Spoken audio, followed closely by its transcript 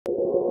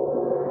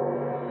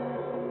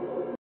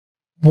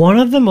One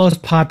of the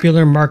most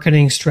popular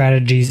marketing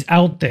strategies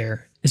out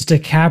there is to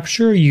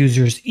capture a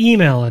user's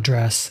email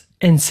address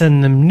and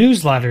send them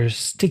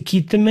newsletters to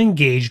keep them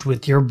engaged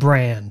with your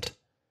brand.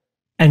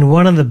 And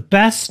one of the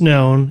best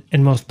known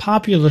and most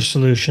popular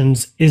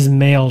solutions is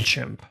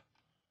MailChimp.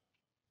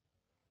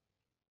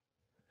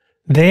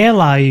 They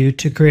allow you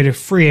to create a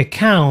free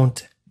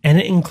account, and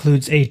it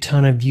includes a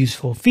ton of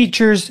useful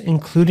features,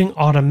 including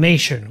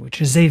automation,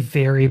 which is a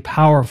very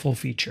powerful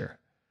feature.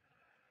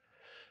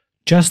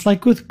 Just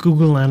like with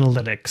Google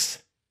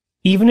Analytics,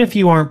 even if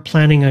you aren't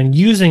planning on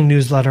using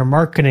newsletter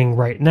marketing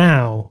right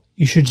now,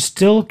 you should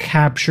still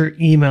capture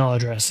email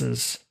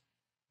addresses.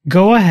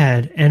 Go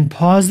ahead and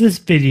pause this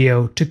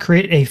video to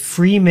create a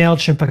free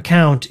MailChimp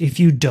account if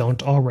you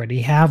don't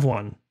already have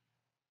one.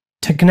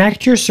 To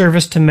connect your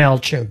service to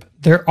MailChimp,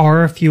 there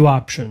are a few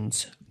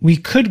options. We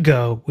could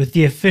go with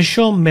the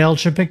official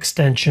MailChimp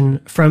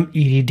extension from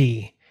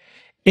EDD.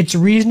 It's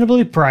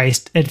reasonably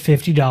priced at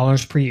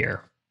 $50 per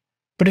year.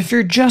 But if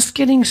you're just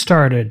getting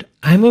started,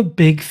 I'm a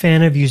big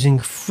fan of using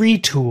free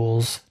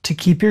tools to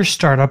keep your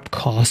startup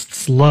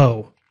costs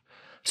low.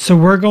 So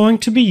we're going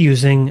to be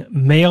using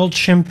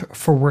MailChimp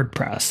for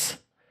WordPress,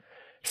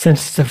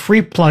 since it's a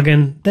free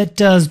plugin that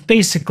does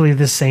basically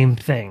the same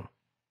thing.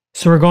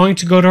 So we're going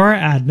to go to our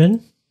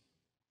admin,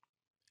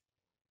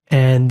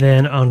 and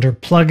then under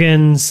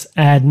plugins,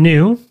 add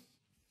new.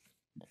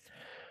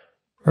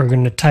 We're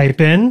going to type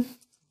in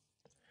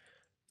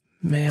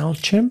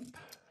MailChimp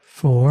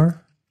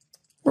for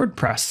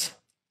WordPress.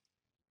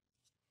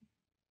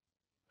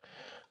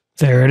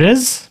 There it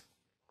is.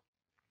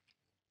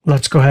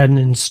 Let's go ahead and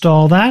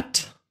install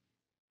that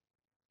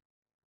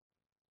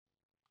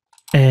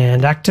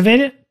and activate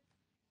it.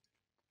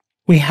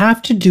 We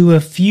have to do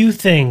a few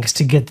things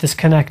to get this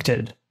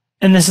connected,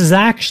 and this is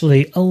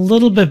actually a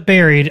little bit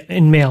buried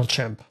in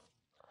MailChimp.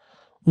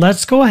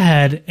 Let's go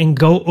ahead and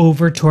go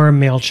over to our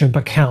MailChimp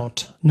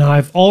account. Now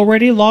I've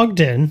already logged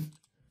in,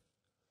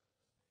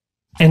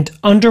 and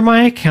under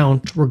my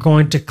account, we're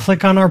going to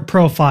click on our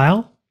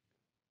profile,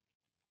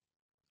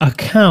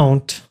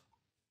 account,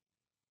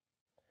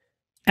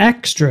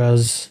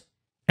 extras,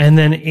 and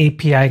then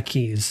API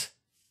keys.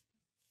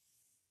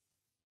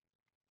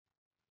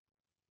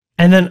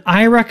 And then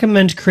I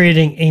recommend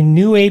creating a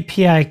new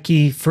API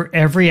key for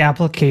every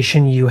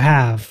application you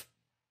have.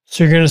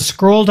 So you're going to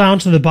scroll down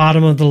to the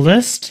bottom of the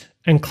list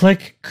and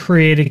click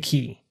Create a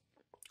Key.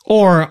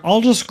 Or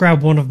I'll just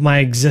grab one of my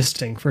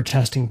existing for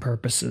testing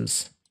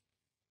purposes.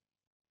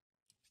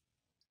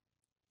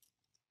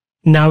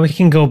 Now we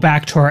can go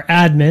back to our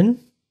admin,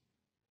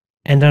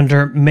 and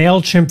under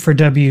MailChimp for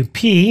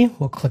WP,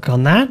 we'll click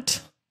on that.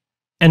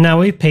 And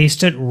now we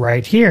paste it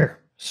right here.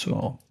 So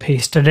I'll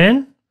paste it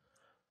in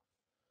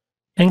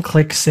and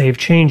click Save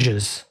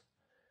Changes.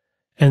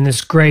 And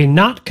this gray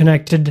Not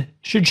Connected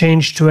should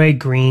change to a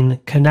green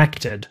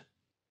Connected.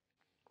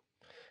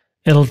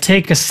 It'll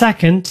take a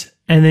second,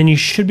 and then you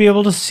should be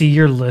able to see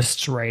your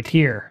lists right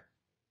here.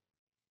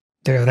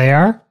 There they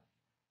are.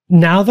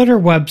 Now that our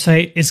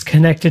website is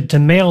connected to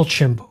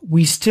MailChimp,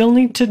 we still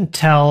need to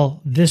tell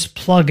this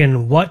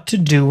plugin what to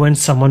do when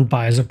someone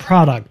buys a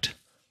product.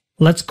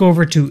 Let's go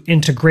over to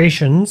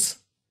Integrations.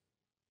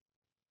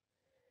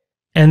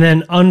 And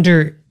then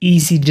under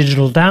Easy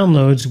Digital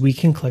Downloads, we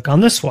can click on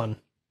this one.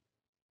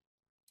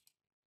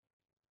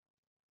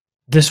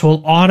 This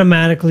will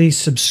automatically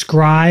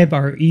subscribe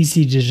our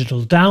Easy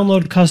Digital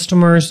Download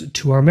customers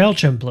to our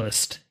MailChimp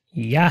list.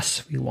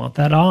 Yes, we want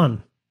that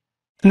on.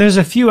 And there's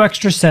a few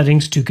extra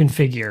settings to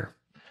configure.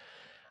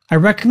 I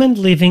recommend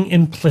leaving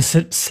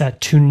implicit set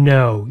to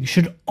no. You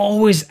should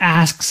always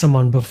ask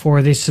someone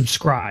before they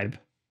subscribe.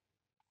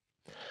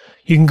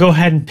 You can go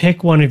ahead and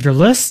pick one of your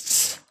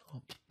lists.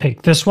 I'll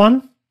pick this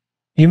one.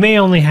 You may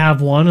only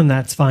have one, and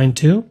that's fine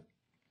too.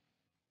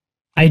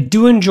 I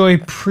do enjoy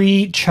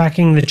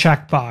pre-checking the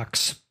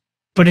checkbox,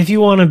 but if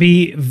you want to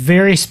be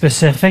very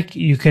specific,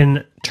 you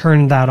can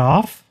turn that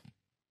off.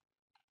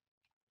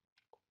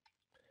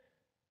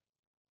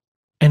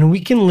 And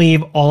we can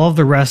leave all of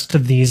the rest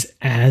of these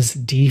as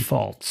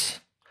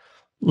defaults.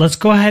 Let's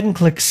go ahead and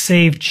click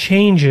Save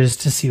Changes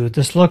to see what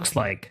this looks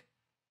like.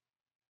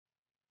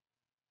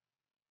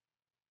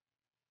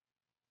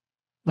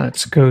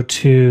 Let's go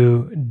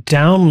to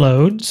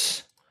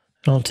Downloads,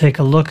 and I'll take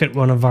a look at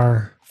one of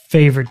our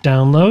favorite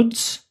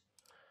downloads.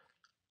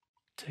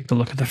 Take a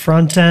look at the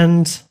front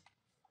end.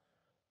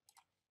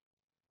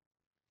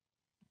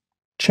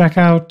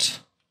 Checkout.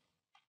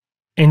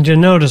 And you'll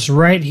notice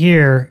right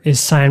here is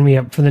sign me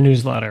up for the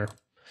newsletter.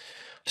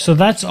 So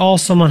that's all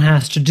someone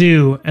has to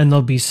do, and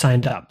they'll be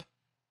signed up.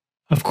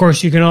 Of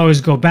course, you can always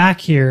go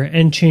back here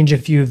and change a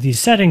few of these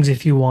settings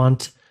if you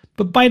want,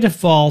 but by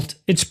default,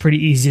 it's pretty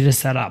easy to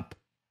set up.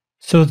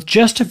 So with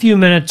just a few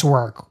minutes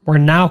work, we're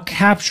now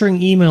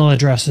capturing email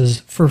addresses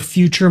for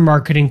future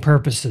marketing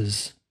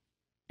purposes.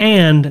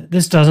 And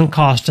this doesn't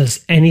cost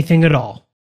us anything at all.